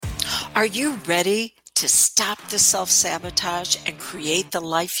Are you ready to stop the self-sabotage and create the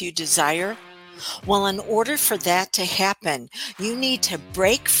life you desire? Well, in order for that to happen, you need to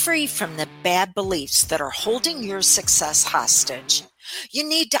break free from the bad beliefs that are holding your success hostage. You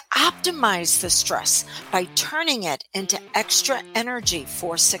need to optimize the stress by turning it into extra energy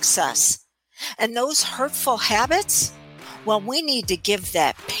for success. And those hurtful habits? Well, we need to give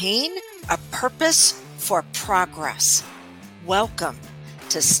that pain a purpose for progress. Welcome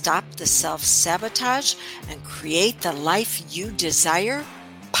to Stop the Self-Sabotage and Create the Life You Desire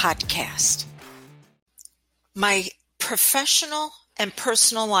podcast. My professional and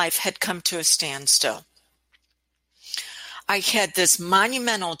personal life had come to a standstill. I had this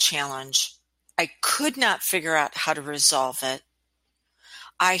monumental challenge. I could not figure out how to resolve it.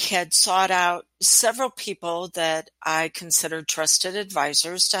 I had sought out several people that I considered trusted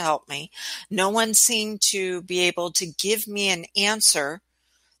advisors to help me. No one seemed to be able to give me an answer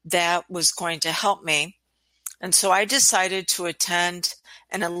that was going to help me. And so I decided to attend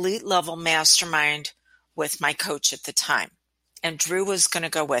an elite level mastermind with my coach at the time. And Drew was going to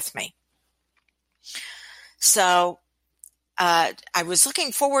go with me. So I was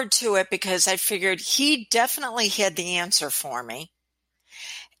looking forward to it because I figured he definitely had the answer for me.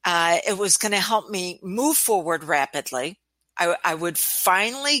 It was going to help me move forward rapidly. I would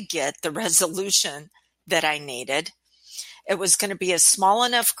finally get the resolution that I needed. It was going to be a small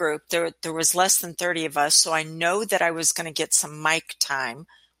enough group. There was less than 30 of us, so I know that I was going to get some mic time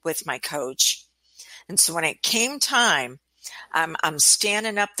with my coach. And so when it came time, I'm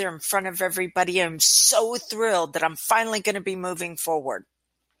standing up there in front of everybody. I'm so thrilled that I'm finally going to be moving forward.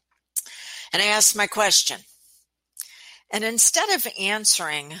 And I asked my question. And instead of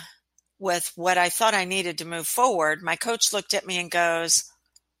answering with what I thought I needed to move forward, my coach looked at me and goes,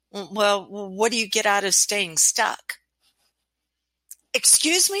 "Well, what do you get out of staying stuck?"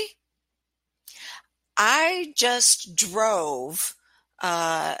 Excuse me? I just drove,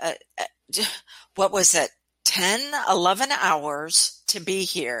 what was it, 10, 11 hours to be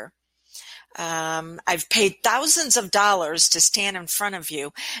here. I've paid thousands of dollars to stand in front of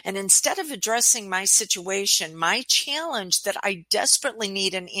you. And instead of addressing my situation, my challenge that I desperately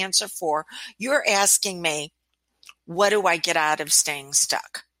need an answer for, you're asking me, what do I get out of staying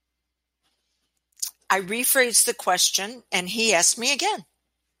stuck? I rephrased the question and he asked me again,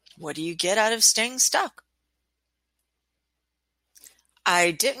 what do you get out of staying stuck?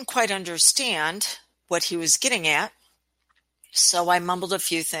 I didn't quite understand what he was getting at. So I mumbled a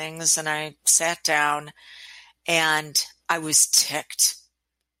few things and I sat down and I was ticked.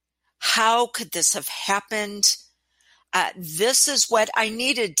 How could this have happened? This is what I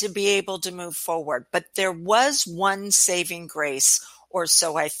needed to be able to move forward. But there was one saving grace, or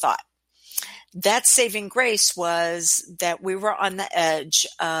so I thought. That saving grace was that we were on the edge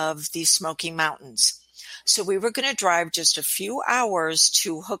of the Smoky Mountains. So we were going to drive just a few hours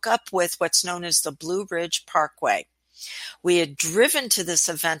to hook up with what's known as the Blue Ridge Parkway. We had driven to this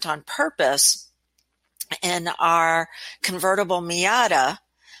event on purpose in our convertible Miata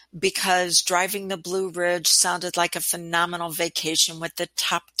because driving the Blue Ridge sounded like a phenomenal vacation with the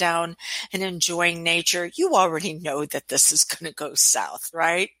top down and enjoying nature. You already know that this is going to go south,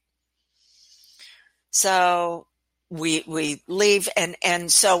 right? So we leave and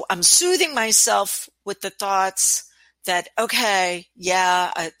so I'm soothing myself with the thoughts that, okay,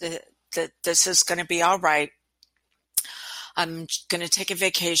 this is going to be all right. I'm going to take a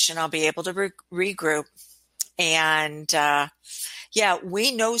vacation. I'll be able to regroup. And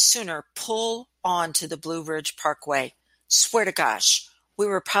we no sooner pull onto the Blue Ridge Parkway. Swear to gosh, we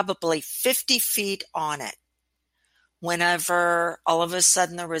were probably 50 feet on it. Whenever all of a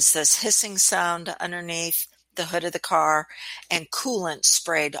sudden there was this hissing sound underneath the hood of the car and coolant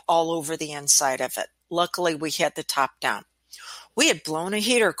sprayed all over the inside of it. Luckily, we had the top down. We had blown a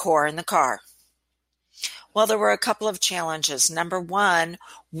heater core in the car. Well, there were a couple of challenges. Number one,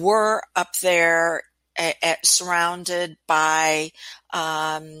 we're up there surrounded by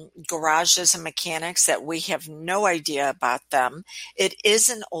garages and mechanics that we have no idea about them. It is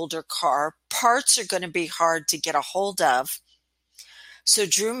an older car. Parts are going to be hard to get a hold of. So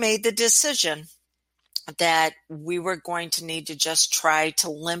Drew made the decision that we were going to need to just try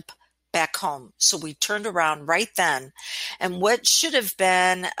to limp back home. So we turned around right then. And what should have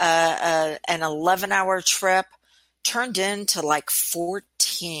been an 11-hour trip turned into like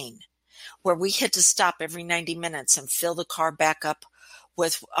 14, where we had to stop every 90 minutes and fill the car back up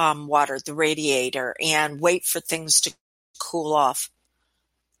with water, the radiator, and wait for things to cool off.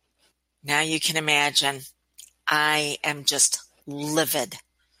 Now you can imagine, I am just livid.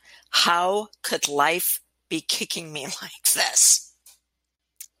 How could life be kicking me like this?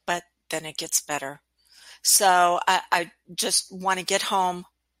 But then it gets better. So I just want to get home.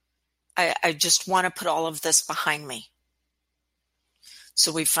 I just want to put all of this behind me.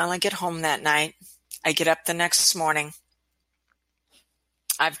 So we finally get home that night. I get up the next morning.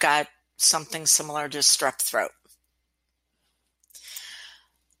 I've got something similar to strep throat.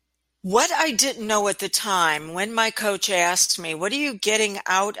 What I didn't know at the time, when my coach asked me, what are you getting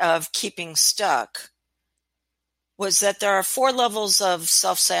out of keeping stuck, was that there are 4 levels of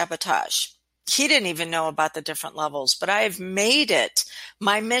self-sabotage. He didn't even know about the different levels, but I have made it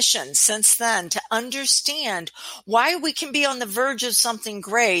my mission since then to understand why we can be on the verge of something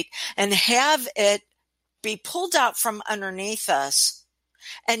great and have it be pulled out from underneath us.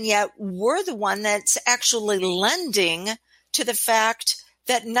 And yet we're the one that's actually lending to the fact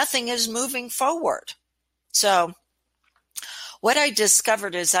that nothing is moving forward. So what I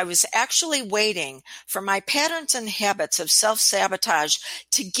discovered is I was actually waiting for my patterns and habits of self-sabotage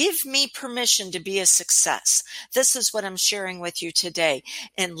to give me permission to be a success. This is what I'm sharing with you today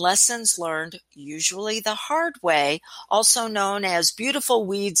in lessons learned, usually the hard way, also known as beautiful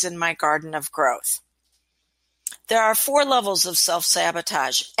weeds in my garden of growth. There are 4 levels of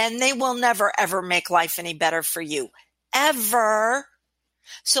self-sabotage, and they will never, ever make life any better for you. Ever.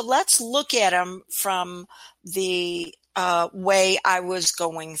 So let's look at them from the way I was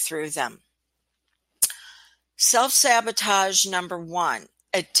going through them. Self-sabotage number 1,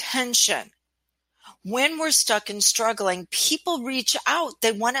 attention. When we're stuck and struggling, people reach out.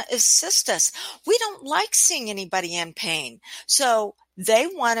 They want to assist us. We don't like seeing anybody in pain. So they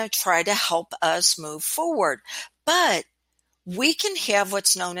want to try to help us move forward. But we can have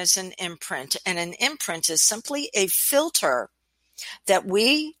what's known as an imprint. And an imprint is simply a filter that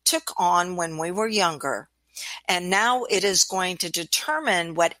we took on when we were younger. And now it is going to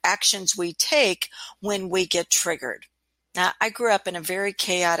determine what actions we take when we get triggered. Now, I grew up in a very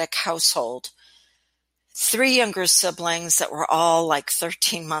chaotic household. 3 younger siblings that were all like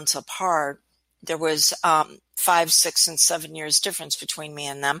 13 months apart. There was 5, 6, and 7 years difference between me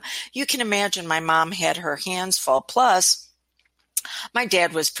and them. You can imagine my mom had her hands full. Plus, my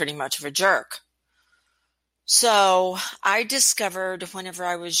dad was pretty much of a jerk. So I discovered whenever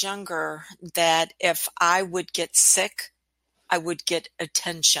I was younger that if I would get sick, I would get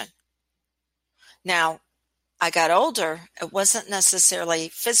attention. Now, I got older. It wasn't necessarily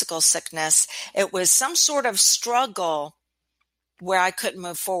physical sickness. It was some sort of struggle where I couldn't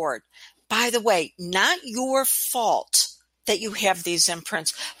move forward. By the way, not your fault that you have these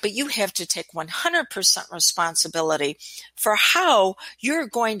imprints, but you have to take 100% responsibility for how you're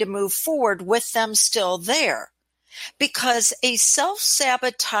going to move forward with them still there. Because a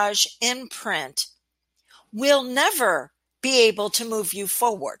self-sabotage imprint will never be able to move you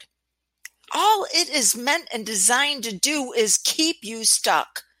forward. All it is meant and designed to do is keep you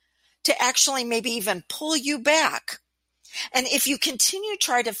stuck, to actually maybe even pull you back. And if you continue to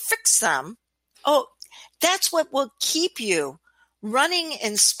try to fix them, that's what will keep you running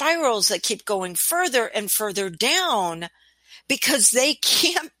in spirals that keep going further and further down because they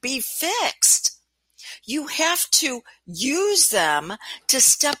can't be fixed. You have to use them to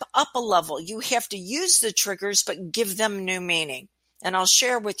step up a level. You have to use the triggers, but give them new meaning. And I'll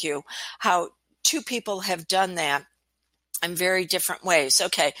share with you how 2 people have done that in very different ways.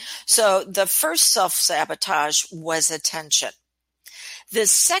 Okay, so the first self-sabotage was attention. The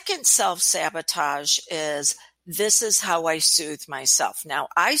second self-sabotage is, this is how I soothe myself. Now,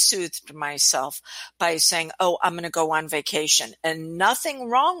 I soothed myself by saying, I'm going to go on vacation. And nothing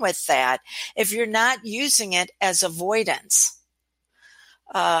wrong with that if you're not using it as avoidance.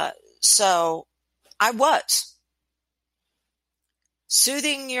 So I was.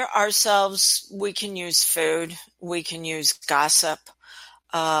 Soothing ourselves, we can use food. We can use gossip.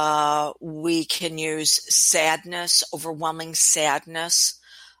 We can use sadness, overwhelming sadness.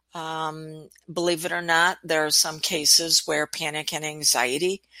 Believe it or not, there are some cases where panic and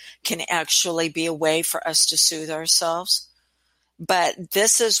anxiety can actually be a way for us to soothe ourselves. But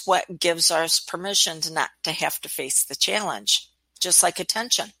this is what gives us permission to not to have to face the challenge, just like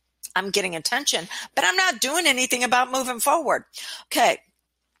attention. I'm getting attention, but I'm not doing anything about moving forward. Okay.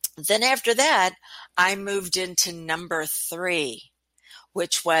 Then after that, I moved into number 3,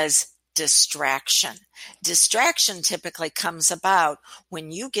 which was distraction. Distraction typically comes about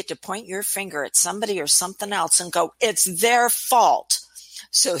when you get to point your finger at somebody or something else and go, it's their fault.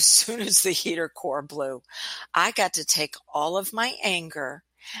 So as soon as the heater core blew, I got to take all of my anger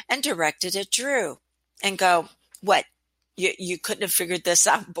and direct it at Drew and go, what? You couldn't have figured this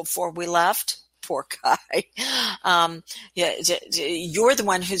out before we left? Poor guy. You're the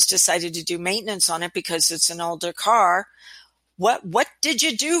one who's decided to do maintenance on it because it's an older car. What did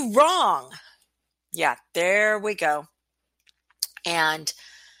you do wrong? Yeah, there we go. And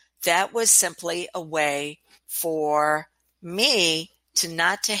that was simply a way for me to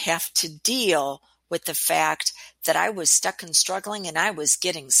not to have to deal with the fact that I was stuck and struggling, and I was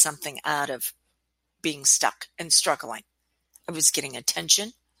getting something out of being stuck and struggling. I was getting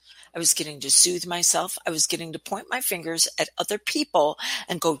attention. I was getting to soothe myself. I was getting to point my fingers at other people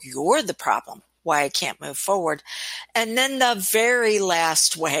and go, you're the problem, why I can't move forward. And then the very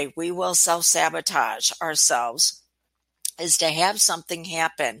last way we will self-sabotage ourselves is to have something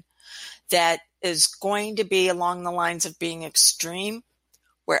happen that is going to be along the lines of being extreme,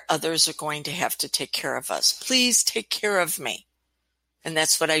 where others are going to have to take care of us. Please take care of me. And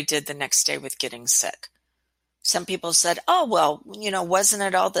that's what I did the next day with getting sick. Some people said, oh, well, wasn't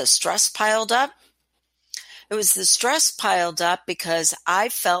it all the stress piled up? It was the stress piled up because I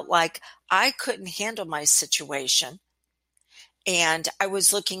felt like I couldn't handle my situation. And I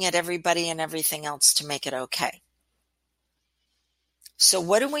was looking at everybody and everything else to make it okay. So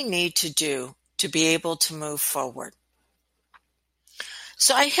what do we need to do to be able to move forward?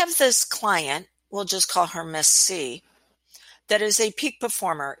 So I have this client, we'll just call her Miss C, that is a peak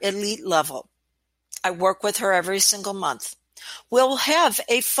performer, elite level. I work with her every single month. We'll have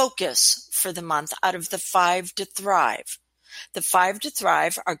a focus for the month out of the 5 to thrive. The 5 to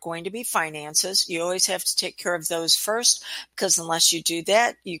thrive are going to be finances. You always have to take care of those first, because unless you do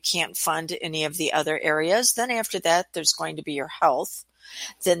that, you can't fund any of the other areas. Then after that, there's going to be your health.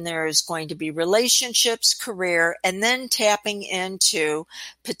 Then there's going to be relationships, career, and then tapping into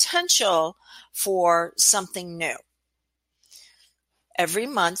potential for something new. Every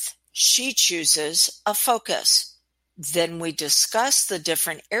month, she chooses a focus. Then we discuss the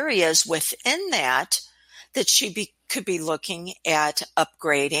different areas within that she could be looking at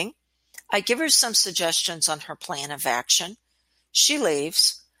upgrading. I give her some suggestions on her plan of action. She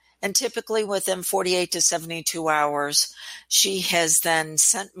leaves, and typically within 48 to 72 hours, she has then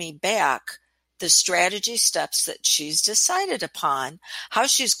sent me back the strategy steps that she's decided upon, how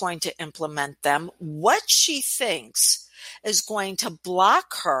she's going to implement them, what she thinks is going to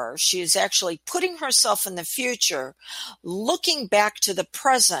block her. She is actually putting herself in the future, looking back to the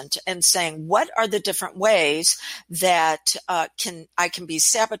present and saying, what are the different ways that I can be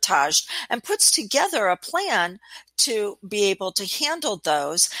sabotaged, and puts together a plan to be able to handle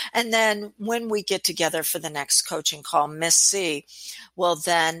those. And then when we get together for the next coaching call, Miss C will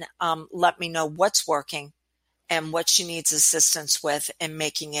then let me know what's working and what she needs assistance with in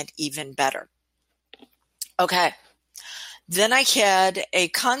making it even better. Okay. Then I had a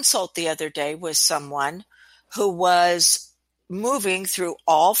consult the other day with someone who was moving through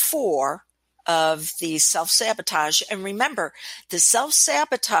all 4 of the self-sabotage. And remember, the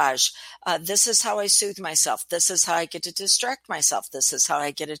self-sabotage, this is how I soothe myself. This is how I get to distract myself. This is how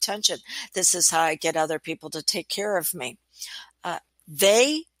I get attention. This is how I get other people to take care of me.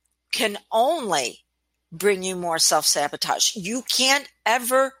 They can only bring you more self-sabotage. You can't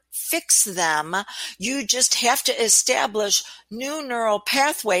ever fix them. You just have to establish new neural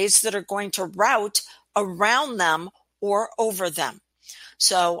pathways that are going to route around them or over them.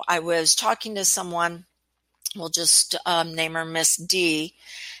 So I was talking to someone, we'll just name her Miss D,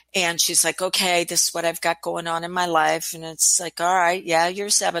 and she's like, okay, this is what I've got going on in my life. And it's like, all right, yeah, you're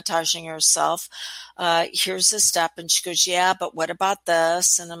sabotaging yourself. Here's the step. And she goes, yeah, but what about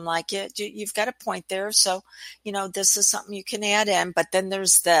this? And I'm like, yeah, you've got a point there. So, this is something you can add in, but then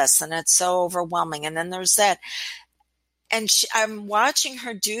there's this, and it's so overwhelming. And then there's that. And I'm watching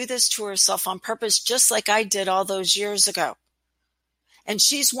her do this to herself on purpose, just like I did all those years ago. And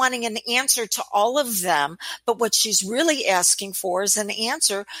she's wanting an answer to all of them, but what she's really asking for is an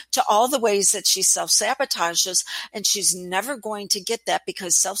answer to all the ways that she self-sabotages, and she's never going to get that,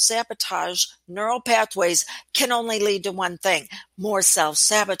 because self-sabotage neural pathways can only lead to one thing: more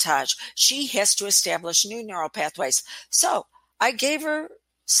self-sabotage. She has to establish new neural pathways. So I gave her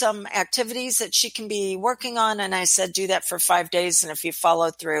some activities that she can be working on, and I said, do that for 5 days, and if you follow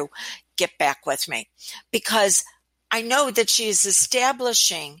through, get back with me. Because I know that she is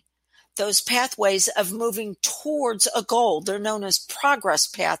establishing those pathways of moving towards a goal. They're known as progress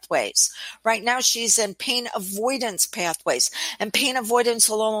pathways. Right now, she's in pain avoidance pathways, and pain avoidance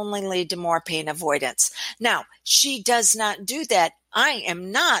will only lead to more pain avoidance. Now, she does not do that. I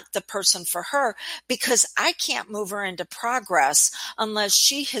am not the person for her, because I can't move her into progress unless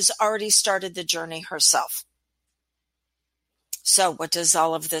she has already started the journey herself. So what does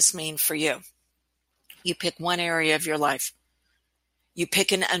all of this mean for you? You pick one area of your life. You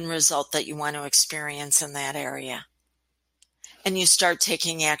pick an end result that you want to experience in that area. And you start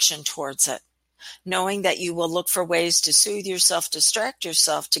taking action towards it. knowing that you will look for ways to soothe yourself, distract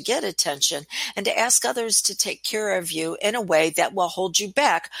yourself, to get attention, and to ask others to take care of you in a way that will hold you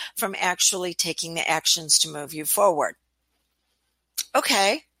back from actually taking the actions to move you forward.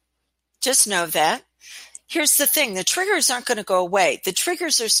 Okay, just know that. Here's the thing. The triggers aren't going to go away. The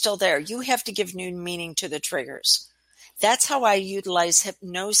triggers are still there. You have to give new meaning to the triggers. That's how I utilize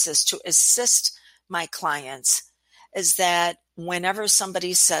hypnosis to assist my clients, is that whenever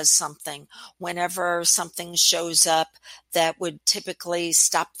somebody says something, whenever something shows up that would typically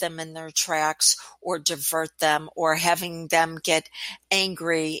stop them in their tracks or divert them or having them get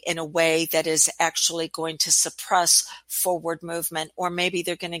angry in a way that is actually going to suppress forward movement, or maybe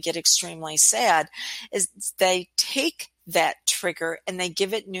they're going to get extremely sad, is they take that trigger and they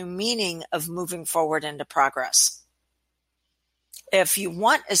give it new meaning of moving forward into progress. If you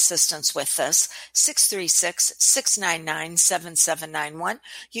want assistance with this, 636-699-7791.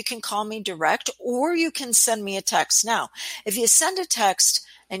 You can call me direct or you can send me a text. Now, if you send a text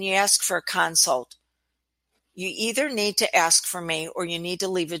and you ask for a consult, you either need to ask for me or you need to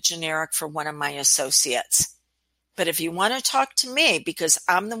leave it generic for one of my associates. But if you want to talk to me, because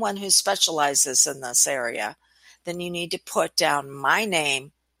I'm the one who specializes in this area, then you need to put down my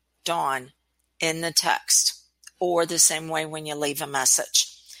name, Dawn, in the text. Or the same way when you leave a message.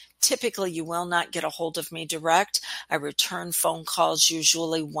 Typically, you will not get a hold of me direct. I return phone calls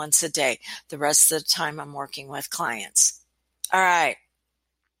usually once a day. The rest of the time, I'm working with clients. All right.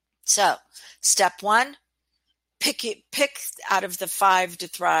 So, step one, pick out of the 5 to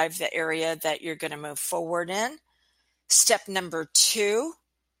thrive the area that you're going to move forward in. Step number 2,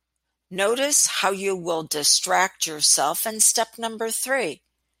 notice how you will distract yourself. And step number 3,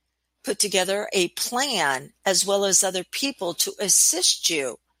 put together a plan as well as other people to assist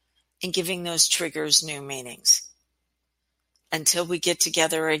you in giving those triggers new meanings. Until we get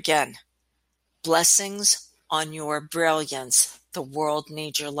together again, blessings on your brilliance. The world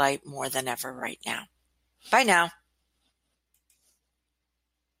needs your light more than ever right now. Bye now.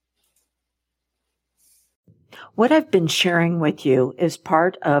 What I've been sharing with you is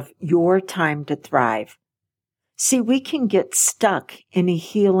part of your time to thrive. See, we can get stuck in a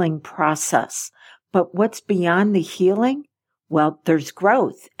healing process, but what's beyond the healing? Well, there's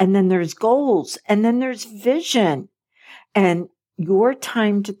growth, and then there's goals, and then there's vision. And your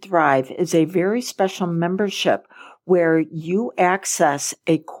time to thrive is a very special membership where you access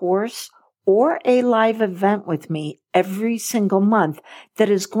a course or a live event with me every single month that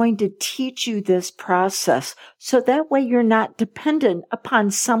is going to teach you this process. So that way you're not dependent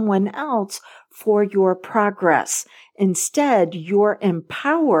upon someone else for your progress. Instead, you're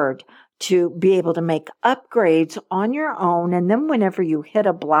empowered to be able to make upgrades on your own. And then whenever you hit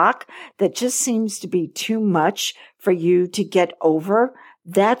a block that just seems to be too much for you to get over,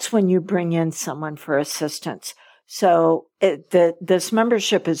 that's when you bring in someone for assistance. So this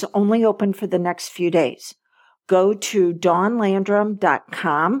membership is only open for the next few days. Go to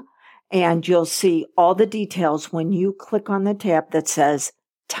dawnlandrum.com and you'll see all the details when you click on the tab that says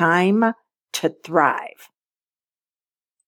Time to Thrive.